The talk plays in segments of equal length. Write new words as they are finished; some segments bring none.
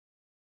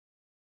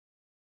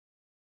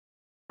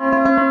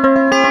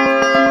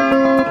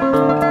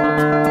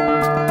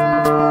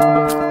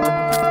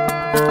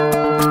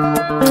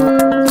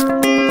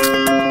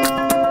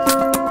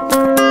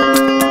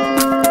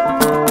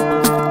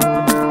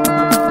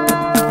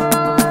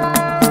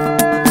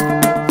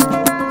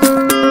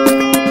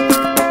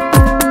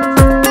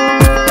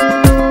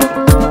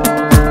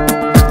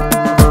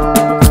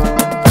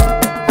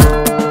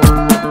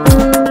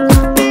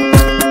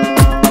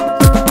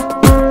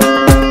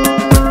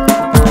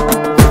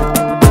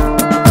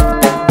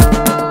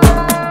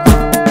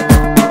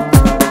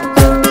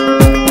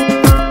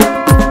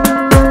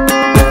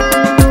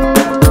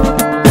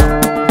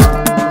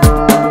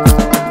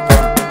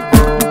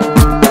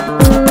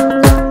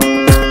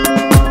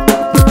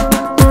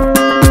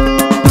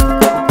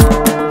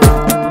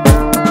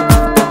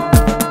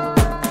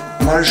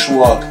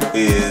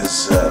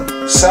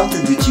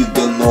something that you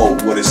don't know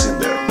what is in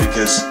there,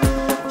 because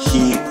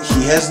he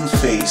hasn't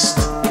faced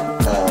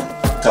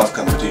tough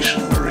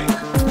competition in the ring.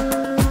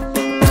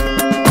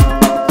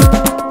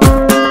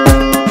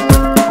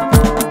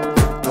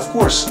 Of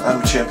course,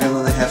 I'm a champion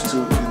and I have to,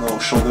 you know,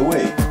 show the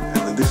way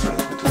and the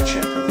difference between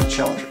champion and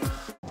challenger.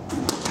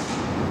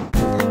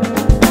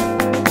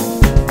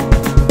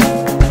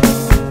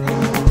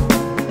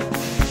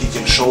 He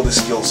can show the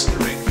skills in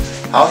the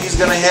ring. How he's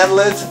gonna handle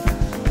it,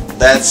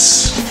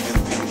 that's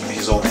in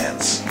his own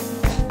hands.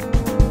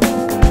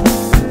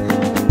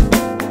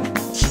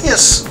 He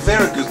has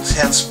very good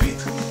hand speed,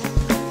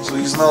 so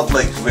he's not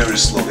like very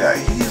slow guy.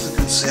 He has a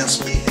good hand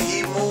speed.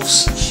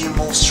 He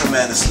moves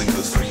tremendously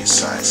good for his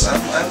size.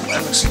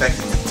 I'm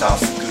expecting a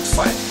tough, good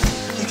fight.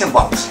 He can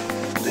box.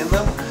 You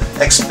know,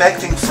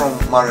 expecting from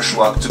Mariusz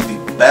Wach to be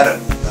better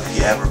than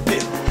he ever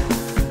been,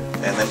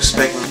 and I'm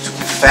expecting him to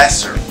be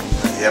faster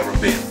than he ever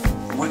been.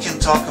 We can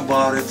talk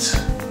about it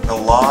a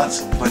lot,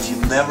 but you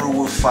never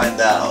will find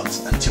out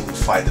until you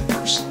fight the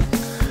person.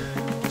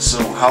 So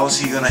how is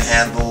he gonna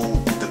handle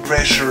the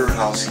pressure?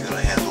 How is he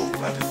gonna handle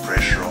the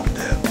pressure of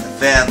the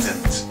event?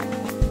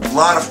 And a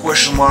lot of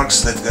question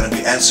marks that are gonna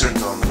be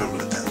answered on the